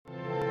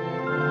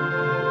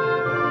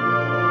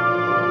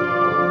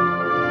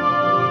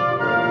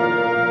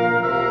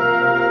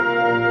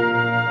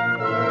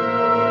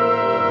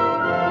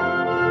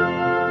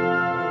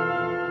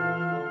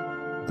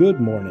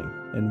Good morning,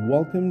 and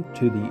welcome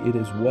to the It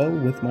Is Well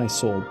With My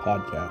Soul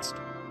podcast.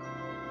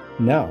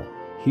 Now,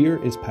 here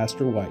is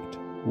Pastor White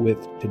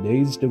with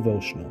today's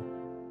devotional.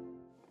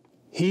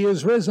 He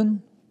is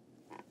risen.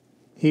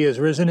 He is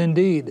risen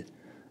indeed.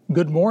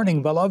 Good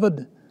morning,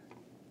 beloved.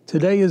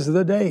 Today is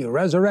the day,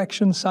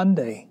 Resurrection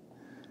Sunday,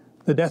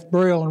 the death,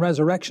 burial, and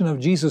resurrection of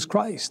Jesus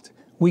Christ.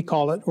 We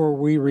call it, or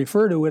we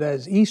refer to it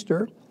as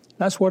Easter.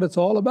 That's what it's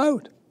all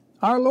about.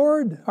 Our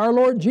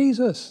Lord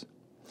Jesus.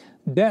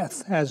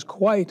 Death has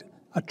quite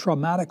a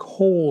traumatic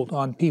hold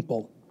on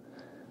people.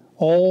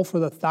 All for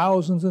the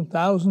thousands and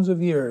thousands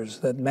of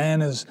years that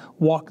man has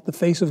walked the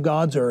face of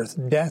God's earth,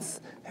 death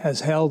has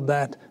held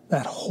that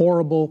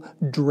horrible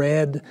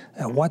dread,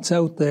 what's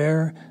out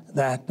there,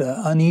 that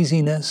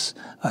uneasiness,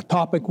 a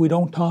topic we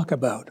don't talk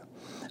about.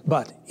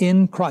 But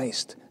in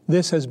Christ,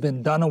 this has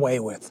been done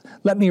away with.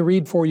 Let me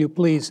read for you,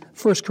 please,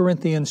 1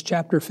 Corinthians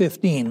chapter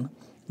 15,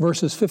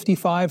 verses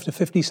 55 to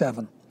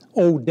 57.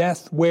 O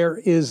death, where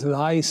is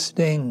thy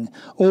sting?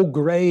 O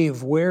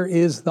grave, where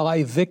is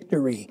thy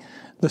victory?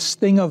 The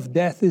sting of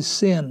death is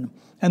sin,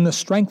 and the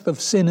strength of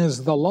sin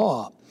is the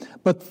law.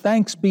 But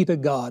thanks be to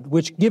God,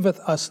 which giveth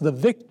us the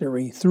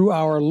victory through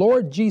our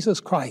Lord Jesus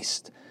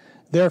Christ.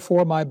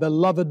 Therefore, my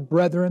beloved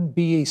brethren,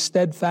 be ye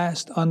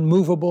steadfast,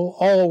 unmovable,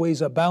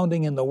 always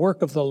abounding in the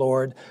work of the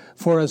Lord,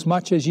 for as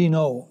much as ye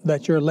know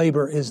that your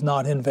labor is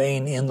not in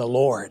vain in the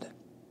Lord.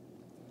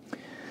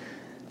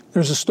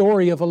 There's a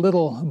story of a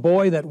little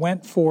boy that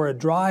went for a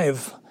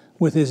drive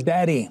with his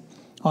daddy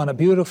on a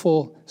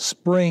beautiful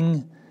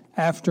spring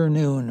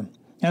afternoon.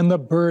 And the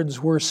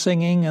birds were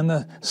singing, and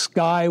the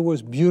sky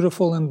was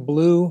beautiful and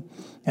blue,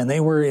 and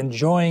they were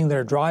enjoying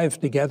their drive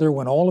together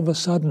when all of a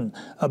sudden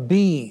a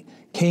bee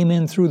came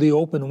in through the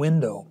open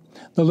window.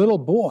 The little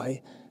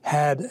boy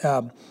had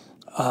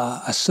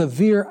a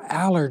severe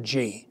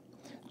allergy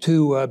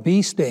to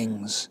bee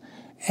stings,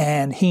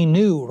 and he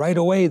knew right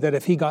away that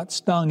if he got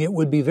stung, it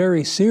would be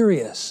very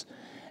serious.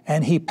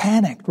 And he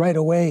panicked right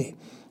away.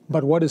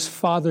 But what his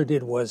father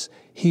did was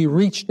he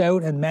reached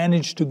out and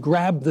managed to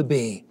grab the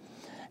bee,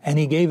 and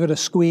he gave it a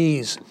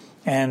squeeze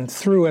and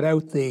threw it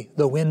out the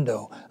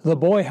window. The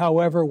boy,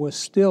 however, was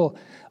still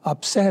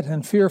upset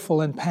and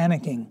fearful and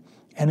panicking.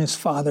 And his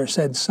father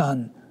said,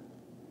 "Son,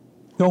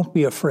 don't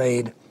be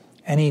afraid."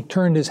 And he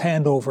turned his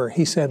hand over.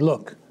 He said,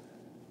 "Look,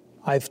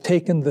 I've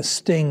taken the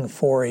sting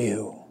for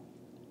you."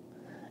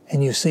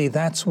 And you see,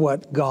 that's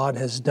what God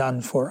has done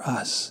for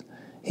us.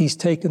 He's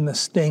taken the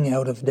sting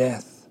out of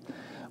death.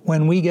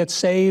 When we get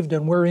saved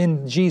and we're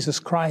in Jesus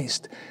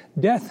Christ,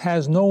 death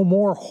has no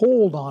more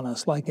hold on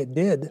us like it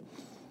did.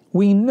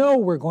 We know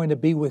we're going to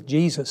be with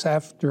Jesus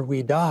after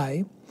we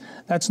die.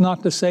 That's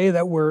not to say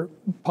that we're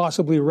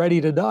possibly ready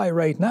to die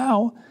right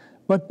now,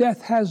 but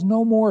death has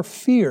no more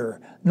fear,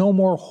 no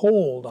more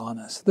hold on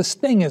us. The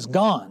sting is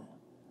gone.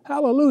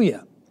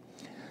 Hallelujah.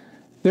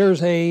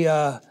 There's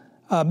a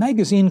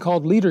magazine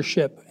called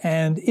Leadership,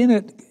 and in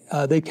it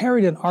they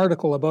carried an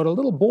article about a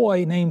little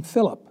boy named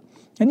Philip,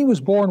 and he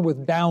was born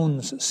with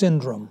Down's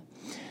syndrome.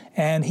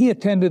 And he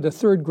attended a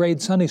third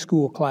grade Sunday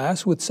school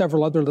class with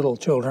several other little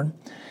children.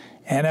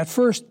 And at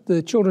first,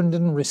 the children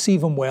didn't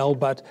receive him well,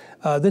 but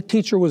the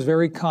teacher was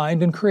very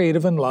kind and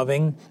creative and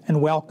loving and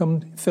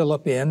welcomed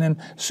Philip in, and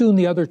soon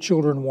the other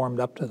children warmed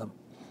up to them.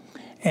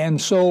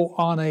 And so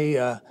on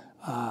a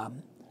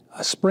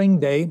spring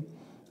day,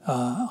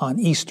 on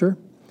Easter,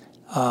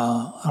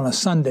 on a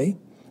Sunday,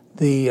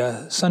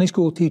 the Sunday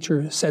school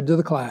teacher said to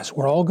the class,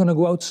 "We're all going to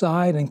go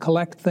outside and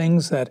collect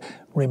things that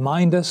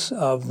remind us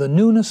of the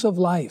newness of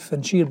life."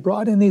 And she had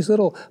brought in these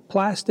little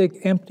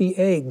plastic empty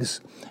eggs,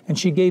 and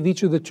she gave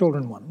each of the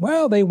children one.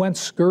 Well, they went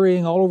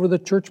scurrying all over the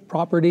church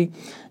property,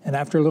 and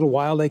after a little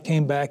while they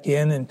came back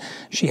in, and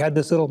she had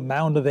this little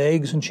mound of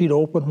eggs, and she'd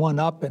open one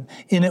up, and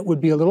in it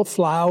would be a little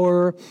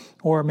flower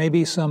or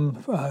maybe some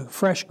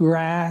fresh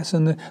grass,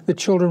 and the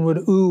children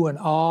would ooh and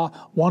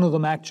ah. One of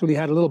them actually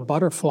had a little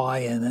butterfly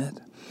in it.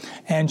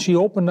 And she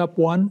opened up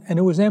one, and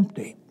it was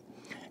empty.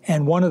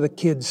 And one of the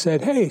kids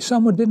said, "Hey,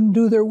 someone didn't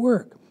do their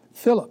work."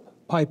 Philip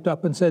piped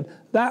up and said,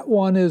 "That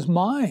one is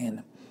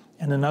mine."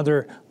 And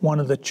another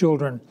one of the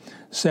children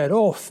said,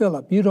 "Oh,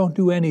 Philip, you don't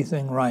do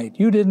anything right.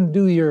 You didn't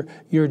do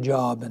your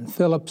job." And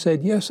Philip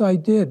said, "Yes, I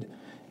did.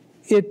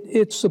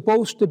 It's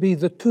supposed to be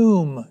the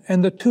tomb,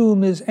 and the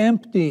tomb is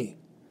empty."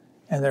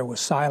 And there was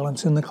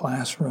silence in the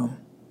classroom.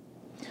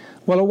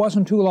 Well, it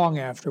wasn't too long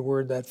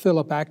afterward that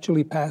Philip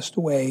actually passed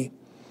away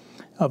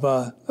of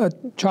a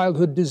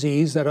childhood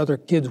disease that other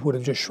kids would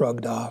have just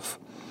shrugged off.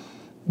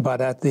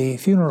 But at the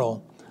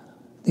funeral,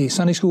 the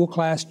Sunday school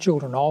class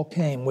children all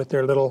came with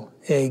their little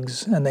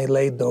eggs, and they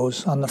laid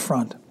those on the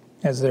front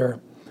as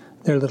their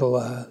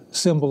little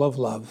symbol of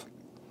love.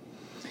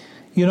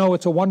 You know,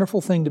 it's a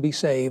wonderful thing to be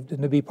saved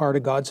and to be part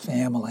of God's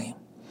family.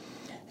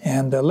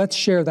 And let's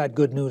share that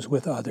good news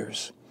with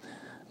others.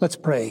 Let's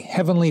pray.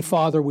 Heavenly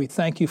Father, we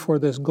thank you for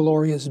this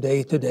glorious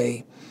day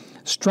today.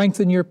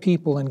 Strengthen your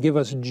people and give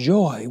us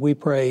joy, we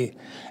pray,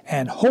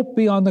 and hope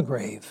beyond the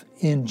grave.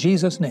 In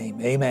Jesus'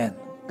 name, amen.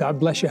 God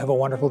bless you. Have a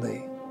wonderful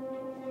day.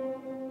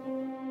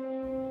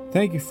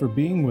 Thank you for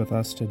being with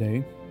us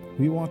today.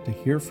 We want to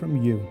hear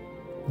from you.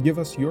 Give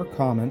us your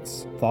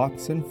comments,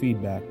 thoughts, and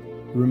feedback.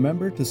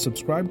 Remember to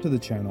subscribe to the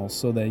channel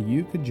so that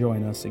you could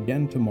join us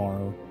again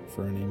tomorrow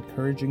for an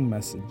encouraging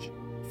message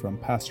from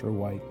Pastor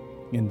White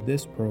in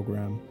this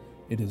program,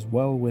 It Is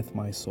Well With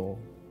My Soul.